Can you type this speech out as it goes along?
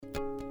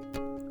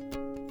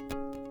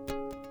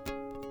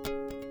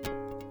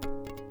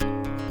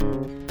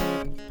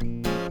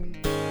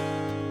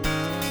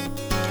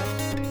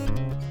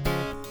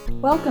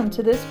Welcome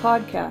to this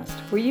podcast,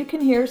 where you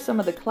can hear some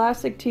of the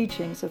classic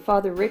teachings of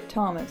Father Rick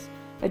Thomas,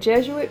 a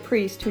Jesuit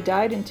priest who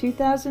died in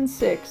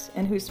 2006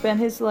 and who spent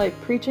his life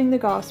preaching the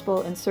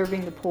gospel and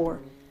serving the poor.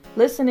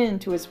 Listen in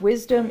to his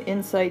wisdom,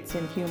 insights,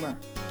 and humor.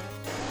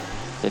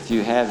 If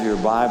you have your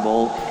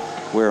Bible,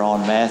 we're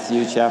on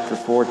Matthew chapter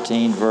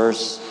 14,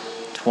 verse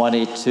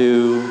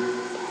 22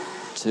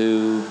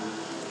 to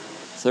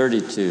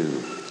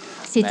 32.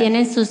 Si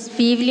tienen sus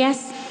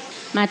Biblias,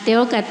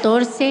 Mateo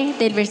 14,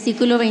 del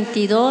versículo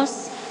 22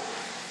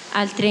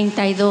 al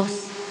 32.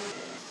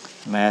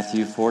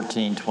 Matthew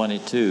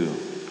 14:22.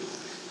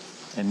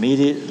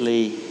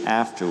 Immediately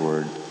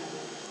afterward,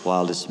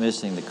 while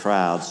dismissing the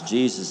crowds,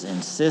 Jesus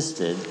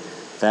insisted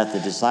that the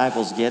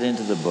disciples get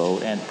into the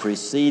boat and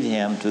precede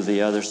him to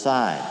the other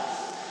side.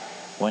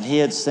 When he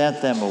had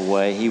sent them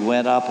away, he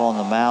went up on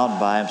the mountain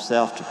by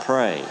himself to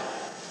pray.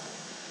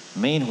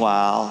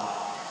 Meanwhile,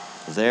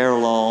 there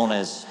alone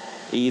as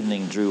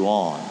evening drew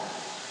on.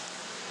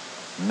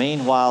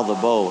 Meanwhile,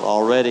 the boat,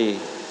 already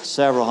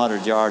several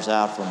hundred yards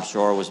out from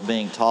shore, was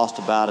being tossed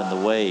about in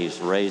the waves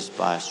raised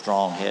by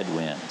strong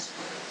headwinds.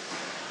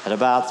 At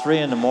about 3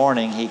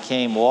 a.m, he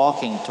came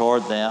walking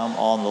toward them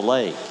on the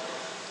lake.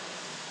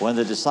 When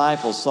the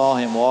disciples saw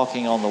him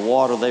walking on the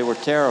water, they were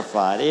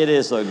terrified. "It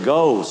is a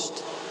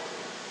ghost,"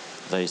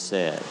 they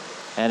said.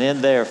 And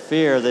in their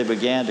fear, they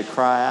began to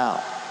cry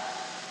out.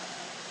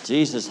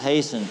 Jesus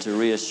hastened to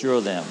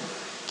reassure them.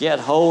 "Get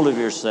hold of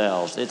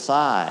yourselves. It's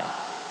I.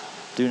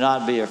 Do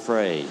not be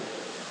afraid."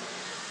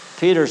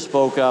 Peter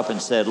spoke up and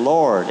said,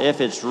 "Lord,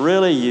 if it's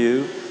really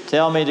you,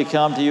 tell me to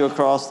come to you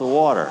across the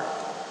water."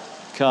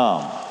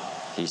 "Come,"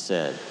 he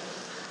said.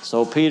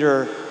 So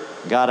Peter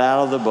got out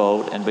of the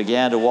boat and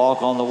began to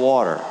walk on the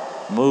water,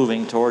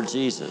 moving toward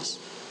Jesus.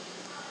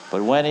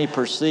 But when he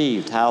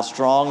perceived how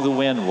strong the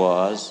wind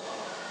was,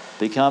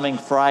 becoming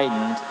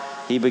frightened,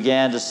 he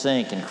began to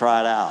sink and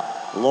cried out,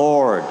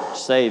 "Lord,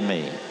 save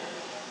me."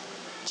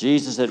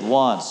 Jesus at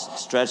once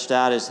stretched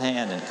out his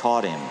hand and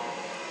caught him.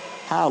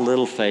 "How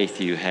little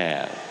faith you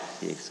have,"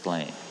 he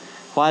exclaimed.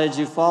 "Why did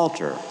you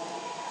falter?"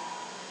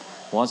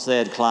 Once they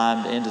had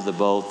climbed into the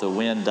boat, the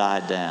wind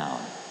died down.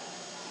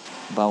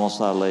 Vamos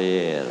a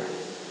leer.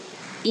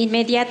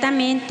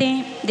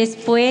 Inmediatamente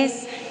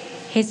después,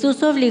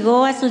 Jesús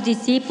obligó a sus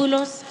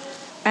discípulos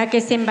a que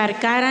se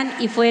embarcaran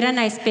y fueran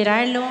a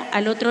esperarlo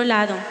al otro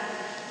lado,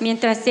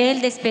 mientras él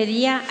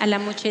despedía a la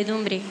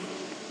muchedumbre.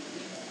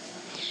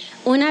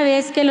 Una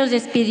vez que los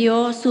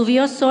despidió,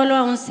 subió solo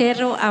a un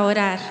cerro a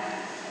orar.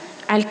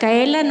 Al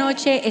caer la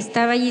noche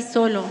estaba allí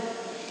solo.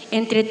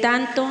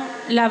 Entretanto,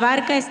 la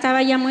barca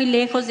estaba ya muy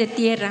lejos de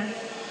tierra,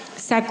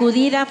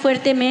 sacudida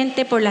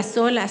fuertemente por las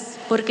olas,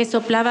 porque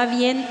soplaba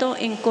viento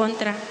en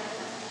contra.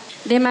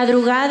 De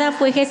madrugada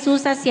fue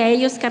Jesús hacia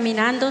ellos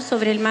caminando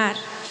sobre el mar.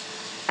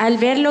 Al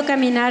verlo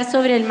caminar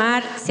sobre el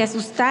mar, se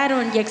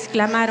asustaron y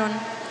exclamaron,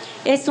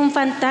 "Es un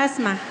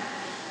fantasma",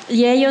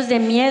 y ellos de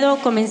miedo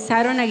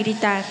comenzaron a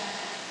gritar.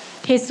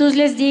 Jesús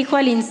les dijo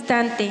al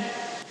instante,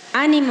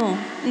 "Ánimo,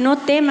 no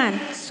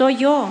teman, soy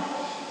yo".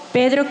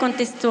 Pedro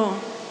contestó,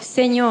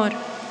 "Señor,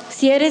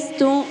 si eres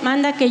tú,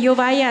 manda que yo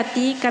vaya a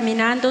ti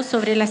caminando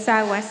sobre las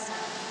aguas".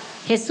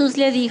 Jesús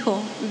le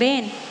dijo,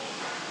 "Ven".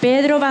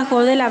 Pedro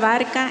bajó de la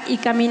barca y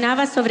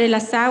caminaba sobre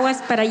las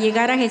aguas para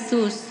llegar a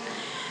Jesús,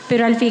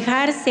 pero al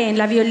fijarse en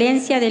la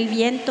violencia del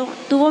viento,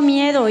 tuvo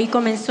miedo y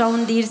comenzó a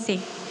hundirse.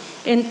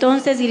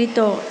 Entonces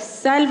gritó,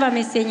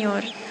 "Sálvame,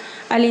 Señor".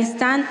 Al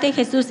instante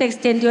Jesús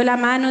extendió la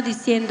mano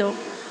diciendo,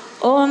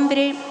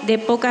 "Hombre de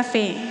poca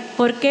fe,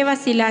 ¿por qué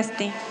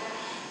vacilaste?".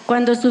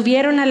 Cuando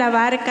subieron a la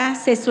barca,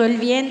 cesó el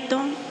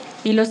viento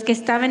y los que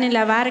estaban en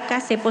la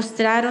barca se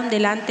postraron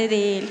delante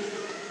de él.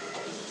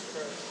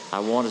 I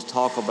want to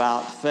talk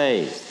about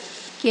faith.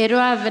 Quiero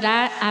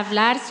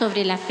hablar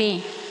sobre la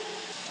fe.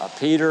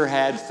 Peter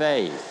had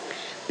faith,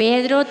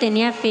 Pedro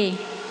tenía fe,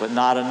 but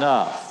not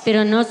enough.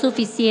 pero no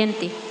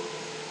suficiente.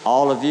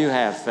 All of you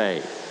have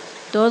faith.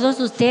 Todos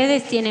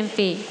ustedes tienen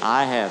fe.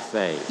 I have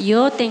faith,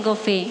 Yo tengo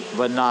fe,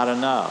 but not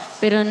enough.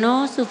 pero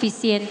no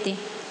suficiente.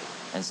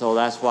 And so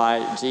that's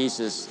why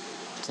Jesus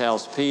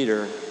tells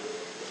Peter,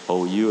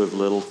 "Oh, you of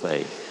little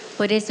faith."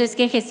 Por eso es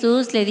que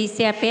Jesús le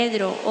dice a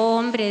Pedro, "Oh,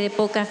 hombre de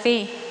poca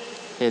fe".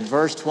 In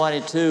verse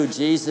 22,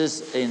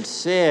 Jesus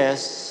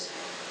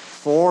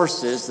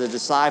forces the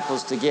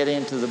disciples to get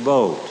into the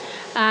boat.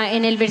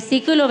 En el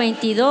versículo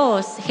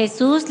 22,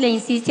 Jesús le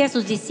insiste a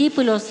sus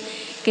discípulos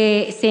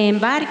que se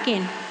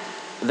embarquen.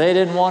 They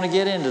didn't want to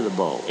get into the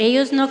boat.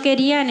 Ellos no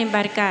querían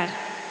embarcar.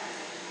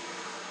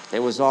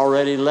 It was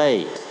already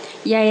late.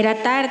 Ya era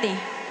tarde.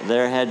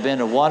 There had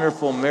been a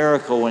wonderful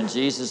miracle when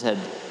Jesus had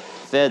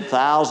fed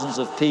thousands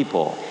of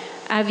people.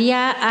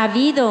 Había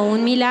habido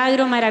un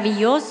milagro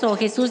maravilloso.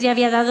 Jesús ya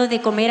había dado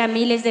de comer a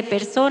miles de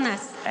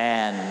personas.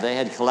 And they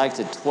had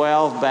collected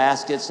 12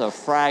 baskets of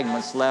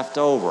fragments left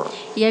over.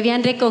 Y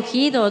habían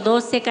recogido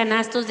 12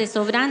 canastos de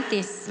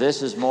sobrantes.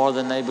 This is more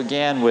than they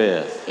began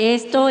with.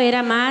 Esto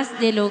era más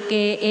de lo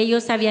que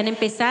ellos habían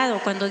empezado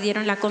cuando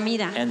dieron la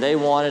comida. And they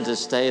wanted to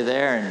stay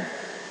there and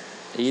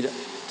eat,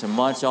 to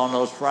munch on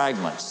those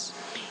fragments.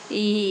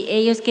 Y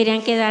ellos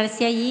querían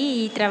quedarse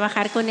allí y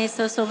trabajar con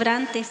esos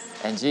sobrantes.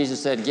 And Jesus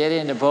said, get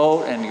in the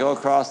boat and go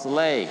across the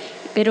lake.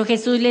 Pero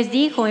Jesús les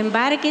dijo,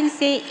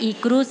 embárquense y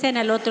crucen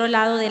al otro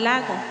lado del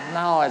lago.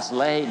 No, it's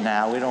late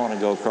now. We don't want to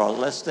go across.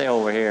 Let's stay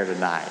over here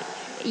tonight.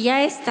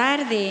 Ya es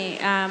tarde,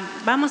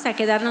 vamos a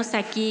quedarnos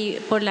aquí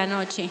por la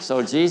noche.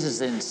 So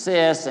Jesus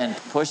insists and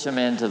push them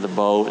into the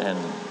boat and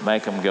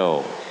make them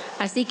go.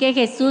 Así que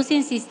Jesús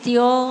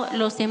insistió,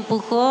 los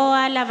empujó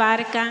a la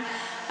barca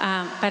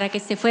para que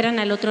se fueran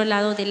al otro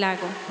lado del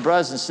lago.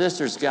 Brothers and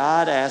sisters,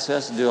 God asks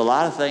us to do a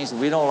lot of things that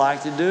we don't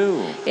like to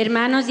do.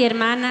 Hermanos y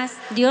hermanas,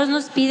 Dios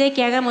nos pide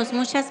que hagamos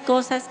muchas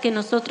cosas que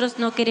nosotros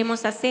no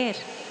queremos hacer.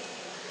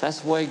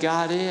 That's the way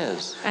God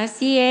is.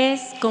 Así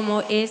es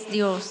como es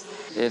Dios.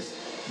 If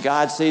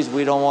God sees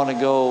we don't want to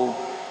go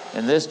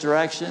in this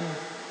direction,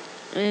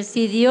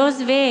 Si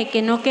Dios ve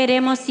que no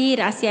queremos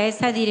ir hacia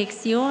esa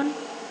dirección,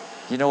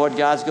 you know what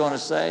God's going to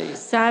say?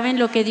 ¿saben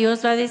lo que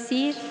Dios va a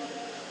decir?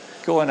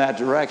 Go in that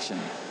direction.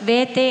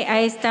 Vete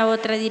a esta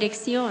otra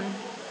dirección.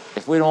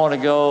 If we don't want to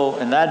go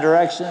in that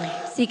direction,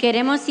 Si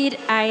queremos ir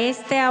a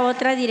esta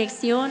otra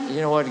dirección, you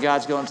know what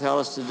God's going to tell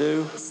us to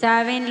do?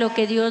 ¿saben lo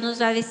que Dios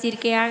nos va a decir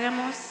que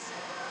hagamos?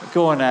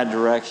 Go in that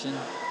direction.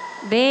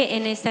 Ve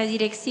en esa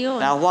dirección.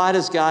 Now, why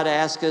does God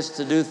ask us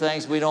to do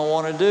things we don't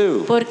want to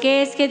do? ¿Por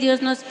qué es que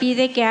Dios nos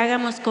pide que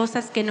hagamos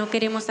cosas que no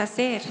queremos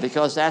hacer?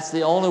 Because that's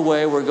the only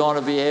way we're going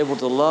to be able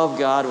to love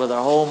God with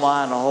our whole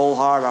mind, our whole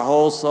heart, our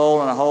whole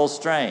soul, and our whole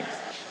strength.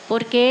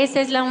 Porque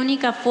esa es la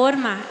única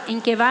forma en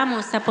que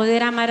vamos a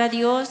poder amar a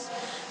Dios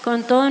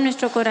con todo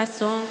nuestro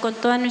corazón, con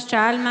toda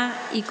nuestra alma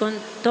y con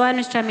toda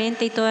nuestra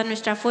mente y toda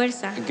nuestra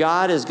fuerza.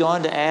 God is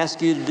going to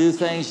ask you to do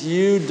things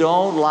you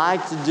don't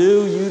like to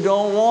do, you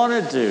don't want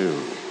to do.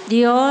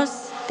 Dios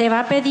te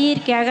va a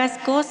pedir que hagas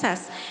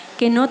cosas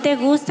que no te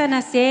gustan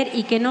hacer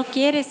y que no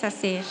quieres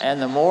hacer.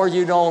 And the more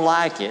you don't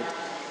like it,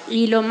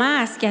 Y lo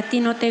más que a ti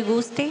no te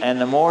guste, and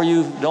the more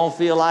you don't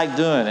feel like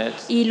doing it,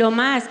 y lo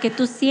más que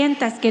tú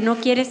sientas que no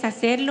quieres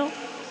hacerlo,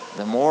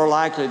 the more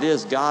likely it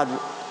is God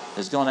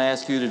is going to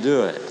ask you to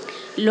do it.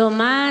 lo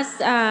más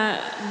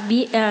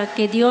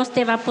que Dios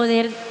te va a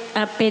poder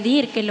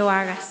pedir que lo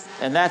hagas.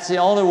 And that's the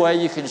only way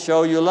you can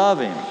show you love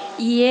Him.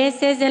 Y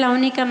esa es de la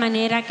única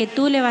manera que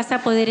tú le vas a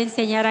poder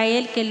enseñar a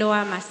Él que lo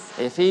amas.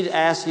 If He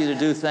asks you to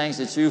do things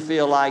that you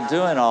feel like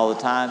doing all the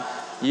time,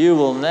 you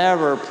will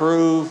never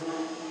prove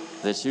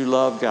that you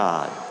love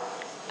God.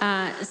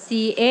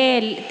 Si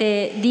Él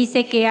te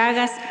dice que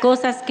hagas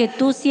cosas que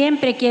tú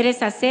siempre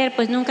quieres hacer,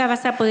 pues nunca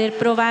vas a poder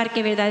probar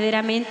que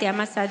verdaderamente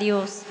amas a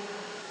Dios.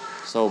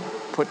 So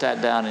put that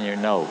down in your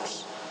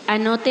notes.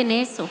 Anoten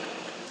eso.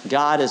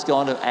 God is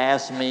going to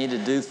ask me to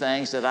do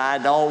things that I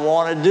don't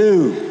want to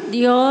do.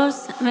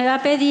 Dios me va a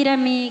pedir a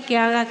mí que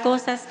haga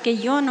cosas que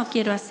yo no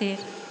quiero hacer.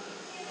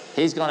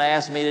 He's going to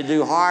ask me to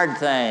do hard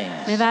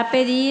things Me va a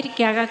pedir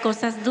que haga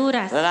cosas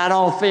duras, that I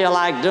don't feel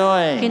like que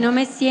doing. no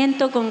me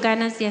siento con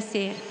ganas de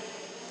hacer.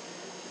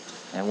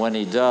 And when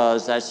He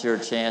does, that's your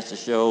chance to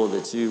show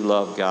that you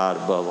love God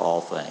above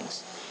all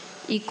things.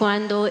 Y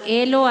cuando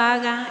Él lo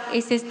haga,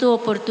 esa es tu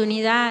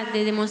oportunidad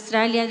de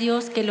demostrarle a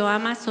Dios que lo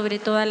amas sobre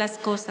todas las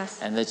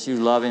cosas. And that you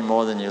love Him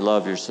more than you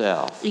love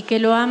yourself. Y que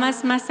lo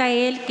amas más a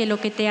Él que lo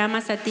que te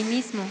amas a ti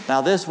mismo.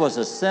 Now, this was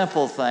a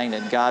simple thing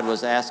that God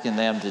was asking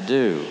them to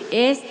do,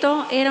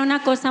 Esto era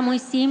una cosa muy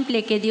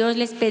simple que Dios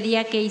les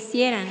pedía que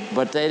hicieran,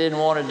 but they didn't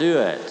want to do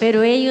it.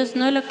 pero ellos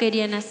no lo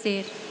querían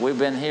hacer. We've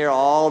been here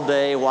all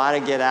day. Why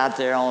to get out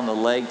there on the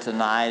lake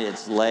tonight?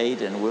 It's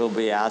late, and we'll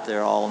be out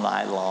there all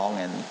night long,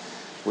 and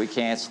we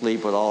can't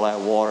sleep with all that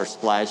water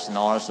splashing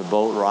on us, the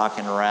boat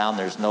rocking around.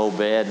 There's no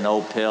bed,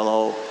 no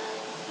pillow,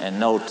 and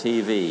no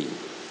TV.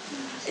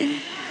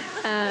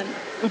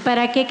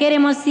 ¿Para qué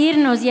queremos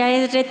irnos? Ya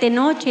es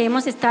retenoche,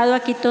 hemos estado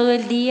aquí todo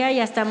el día,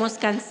 ya estamos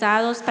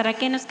cansados. ¿Para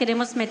qué nos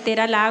queremos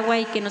meter al agua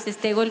y que nos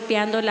esté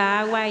golpeando la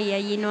agua y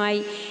allí no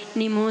hay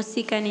ni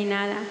música ni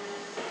nada?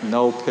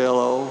 No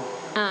pillow,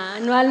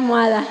 No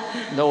almohada,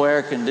 no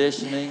air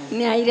conditioning.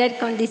 ni aire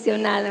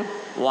acondicionado.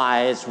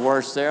 Why, it's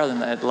worse there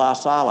than at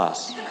Las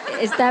Alas.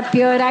 Está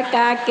peor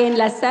acá que en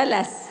las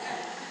salas.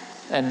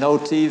 And no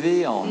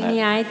TV on Ni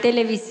that. hay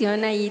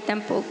televisión allí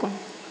tampoco.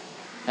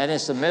 And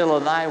it's the middle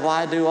of the night.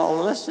 Why do all?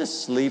 Let's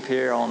just sleep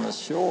here on the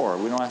shore.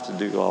 We don't have to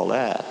do all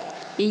that.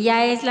 Y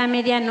ya es la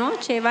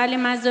medianoche, vale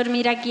más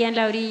dormir aquí en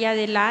la orilla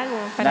del lago.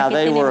 ¿Para Now qué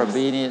they were tenemos?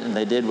 obedient and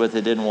they did what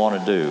they didn't want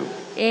to do.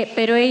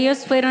 Pero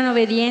ellos fueron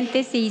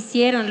obedientes e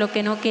hicieron lo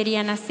que no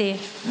querían hacer.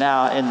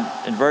 Now in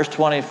verse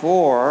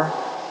 24,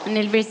 En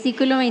el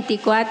versículo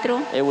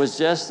 24 it was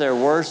just their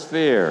worst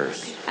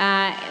fears.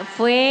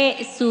 fue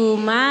su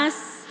más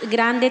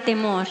grande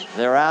temor.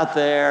 They're out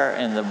there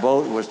and the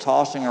boat was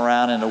tossing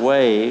around in the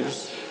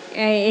waves.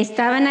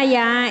 Estaban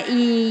allá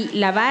y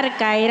la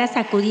barca era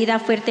sacudida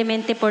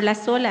fuertemente por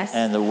las olas.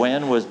 And the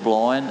wind was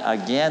blowing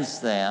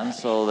against them,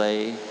 so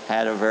they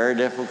had a very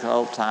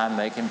difficult time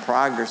making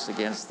progress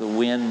against the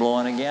wind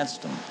blowing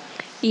against them.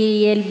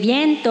 Y el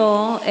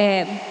viento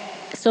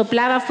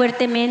soplaba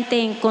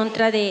fuertemente en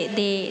contra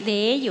de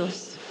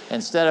ellos.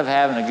 instead of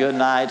having a good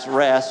night's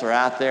rest, are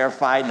out there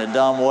fighting the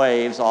dumb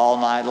waves all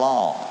night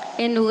long.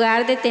 En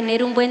lugar de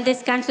tener un buen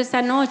descanso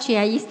esa noche,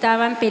 ahí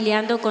estaban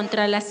peleando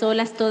contra las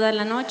olas toda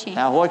la noche.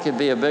 Now, what could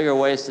be a bigger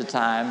waste of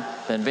time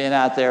than being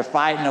out there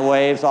fighting the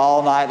waves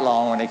all night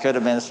long when they could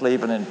have been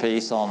sleeping in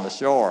peace on the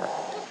shore?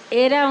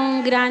 Era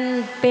una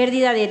gran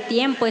pérdida de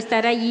tiempo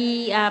estar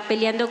allí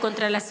peleando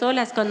contra las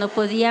olas cuando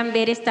podían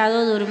haber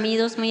estado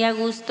dormidos muy a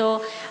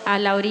gusto a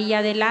la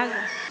orilla del lago.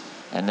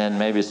 And then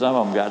maybe some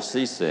of them got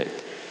seasick.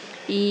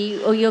 Y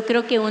yo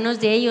creo que unos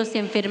de ellos se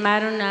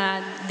enfermaron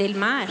del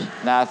mar.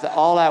 Now, if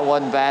all that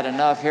wasn't bad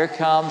enough, here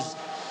comes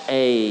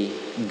a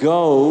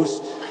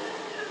ghost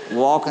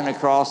walking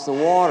across the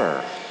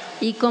water.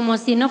 Y como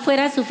si no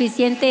fuera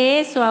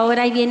suficiente eso,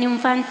 ahora ahí viene un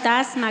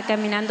fantasma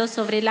caminando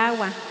sobre el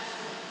agua.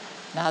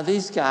 Now,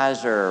 these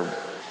guys are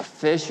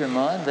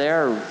fishermen.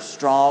 They're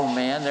strong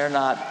men. They're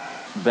not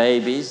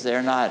babies.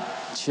 They're not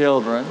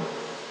children.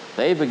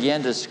 They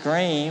begin to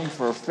scream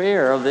for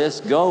fear of this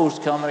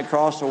ghost coming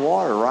across the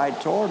water right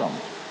toward them.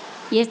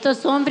 Y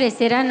estos hombres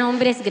eran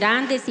hombres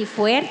grandes y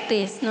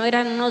fuertes, no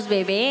eran unos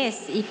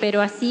bebés,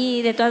 pero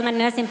así de todas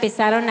maneras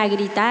empezaron a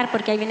gritar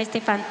porque ahí viene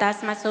este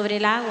fantasma sobre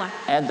el agua.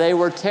 And they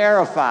were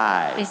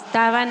terrified.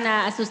 Estaban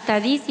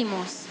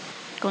asustadísimos,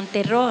 con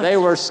terror. They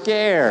were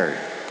scared.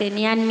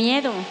 Tenían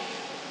miedo.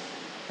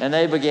 And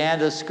they began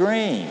to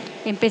scream.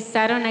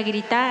 Empezaron a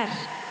gritar.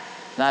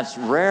 Now, it's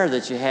rare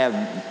that you have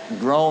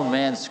grown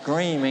men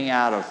screaming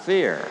out of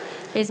fear.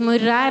 Es muy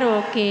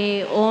raro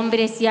que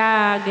hombres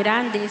ya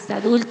grandes,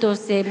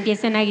 adultos,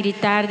 empiecen a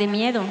gritar de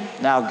miedo.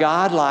 Now,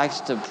 God likes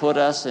to put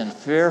us in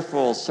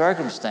fearful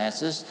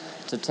circumstances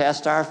to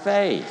test our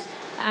faith.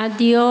 A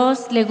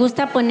Dios le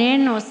gusta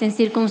ponernos en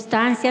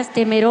circunstancias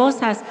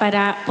temerosas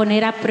para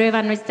poner a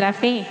prueba nuestra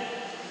fe.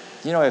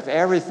 You know, if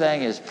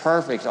everything is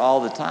perfect all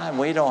the time,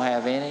 we don't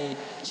have any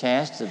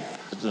chance to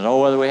know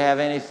whether we have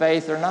any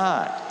faith or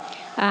not.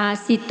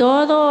 Si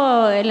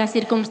todas las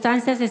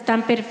circunstancias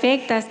están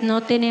perfectas,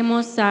 no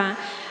tenemos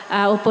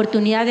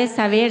oportunidad de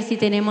saber si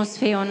tenemos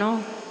fe o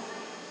no.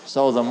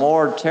 So the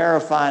more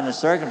terrifying the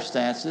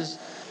circumstances,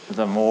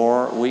 the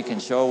more we can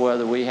show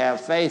whether we have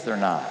faith or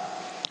not.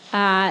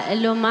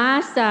 Lo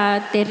más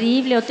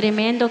terrible o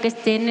tremendo que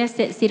estén en las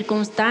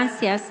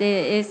circunstancias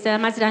es la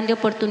más grande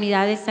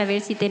oportunidad de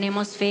saber si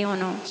tenemos fe o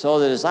no. So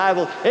the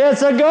disciples,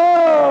 it's a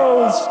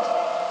ghost!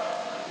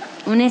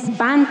 Un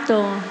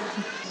espanto.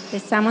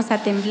 Empezamos a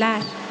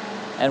temblar.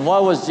 And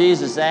what was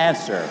Jesus'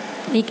 answer?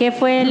 ¿Y qué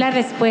fue la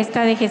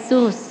respuesta de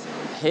Jesús?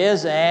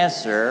 His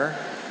answer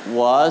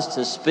was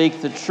to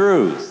speak the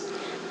truth.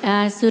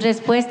 Su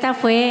respuesta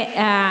fue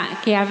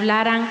que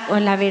hablaran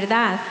con la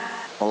verdad.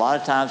 A lot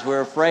of times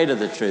we're afraid of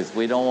the truth.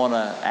 We don't want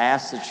to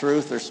ask the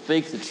truth or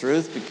speak the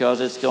truth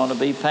because it's going to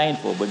be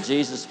painful. But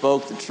Jesus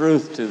spoke the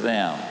truth to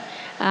them.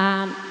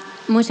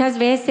 Muchas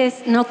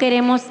veces no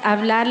queremos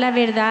hablar la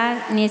verdad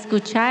ni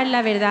escuchar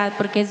la verdad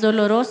porque es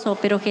doloroso,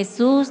 pero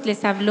Jesús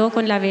les habló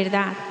con la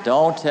verdad.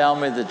 Don't tell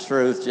me the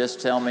truth,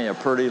 just tell me a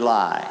pretty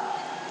lie.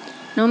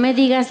 No me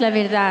digas la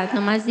verdad,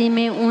 nomás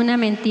dime una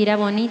mentira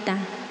bonita.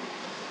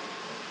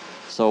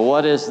 So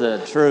what is the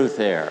truth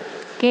here?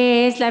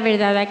 ¿Qué es la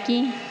verdad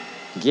aquí?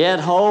 Get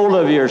hold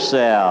of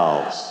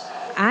yourselves.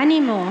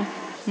 Ánimo,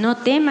 no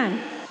teman.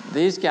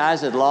 These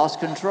guys had lost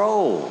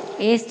control.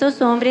 Estos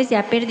hombres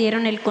ya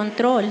perdieron el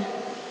control.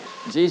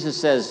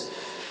 Jesus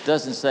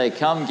doesn't say,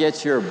 come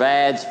get your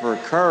badge for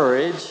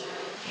courage.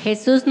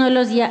 Jesús no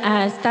los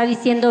está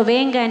diciendo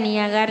vengan y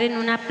agarren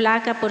una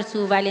placa por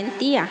su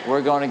valentía.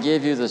 We're going to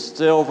give you the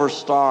silver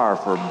star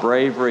for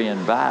bravery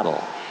in battle.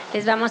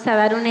 Les vamos a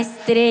dar una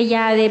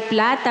estrella de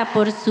plata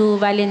por su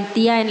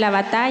valentía en la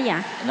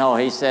batalla. No,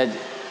 he said,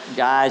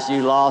 guys,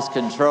 you lost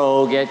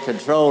control. Get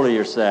control of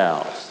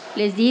yourselves.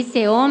 Les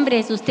dice,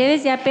 hombres,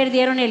 ustedes ya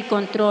perdieron el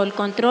control,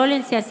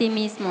 contrólense a sí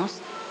mismos.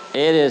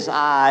 It is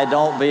I,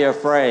 don't be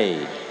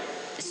afraid.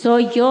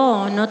 Soy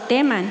yo, no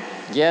teman.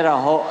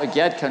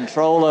 Get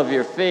control of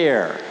your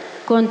fear.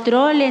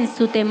 Controlen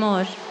su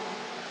temor.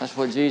 That's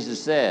what Jesus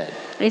said.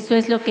 Eso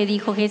es lo que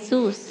dijo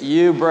Jesús.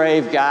 You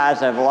brave guys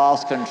have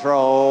lost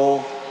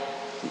control.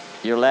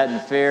 You're letting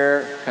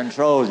fear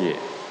control you.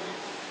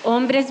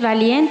 Hombres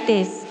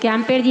valientes que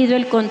han perdido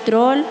el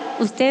control,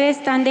 ustedes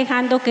están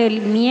dejando que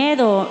el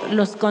miedo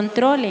los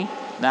controle.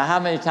 Now, how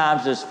many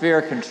times does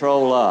fear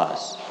control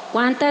us?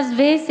 ¿Cuántas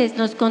veces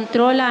nos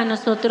controla a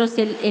nosotros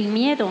el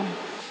miedo?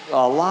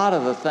 A lot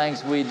of the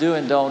things we do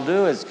and don't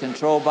do is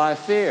controlled by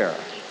fear.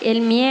 El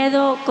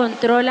miedo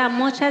controla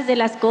muchas de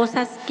las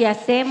cosas que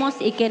hacemos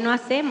y que no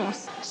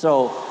hacemos.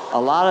 So, a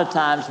lot of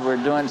times we're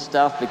doing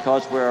stuff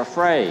because we're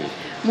afraid.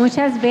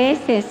 Muchas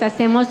veces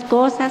hacemos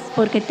cosas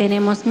porque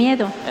tenemos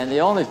miedo. And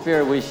the only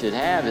fear we should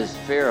have is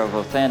fear of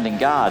offending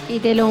God. Y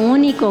de lo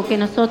único que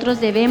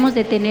nosotros debemos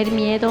de tener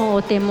miedo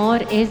o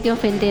temor es de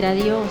ofender a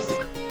Dios.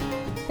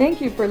 Thank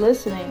you for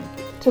listening.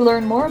 To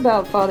learn more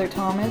about Father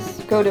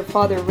Thomas, go to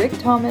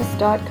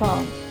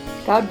FatherRickThomas.com.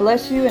 God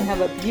bless you and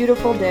have a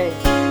beautiful day.